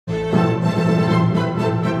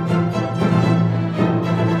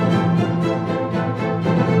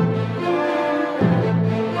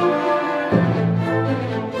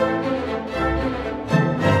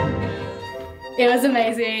It was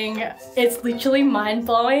amazing. It's literally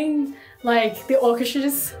mind-blowing. Like the orchestra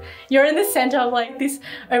just, you're in the center of like this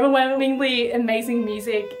overwhelmingly amazing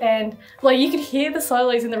music, and like you could hear the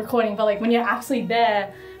solos in the recording, but like when you're actually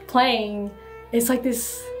there playing, it's like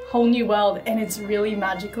this whole new world and it's really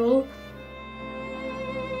magical.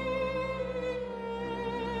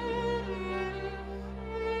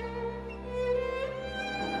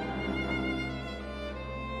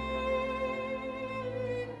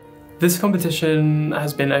 This competition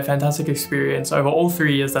has been a fantastic experience over all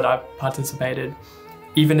 3 years that I've participated,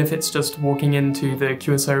 even if it's just walking into the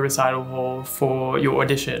QSO recital hall for your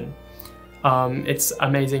audition. It's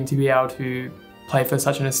amazing to be able to play for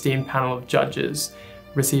such an esteemed panel of judges,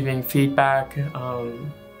 receiving feedback,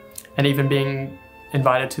 and even being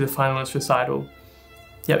invited to the finalist recital.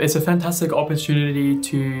 Yeah, it's a fantastic opportunity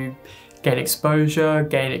to gain exposure,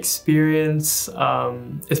 gain experience,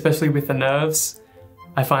 especially with the nerves.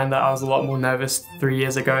 I find that I was a lot more nervous 3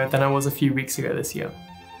 years ago than I was a few weeks ago this year.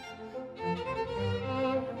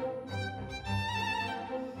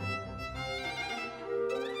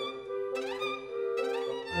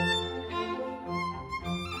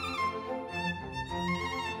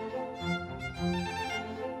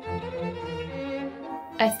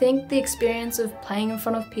 I think the experience of playing in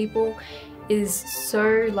front of people is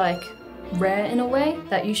so like rare in a way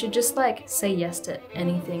that you should just like say yes to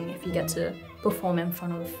anything if you get to perform in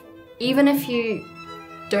front of. Even if you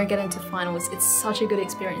don't get into finals, it's such a good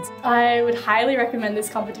experience. I would highly recommend this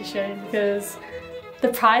competition because the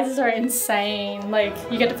prizes are insane. Like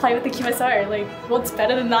you get to play with the QSO, like what's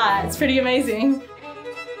better than that? It's pretty amazing.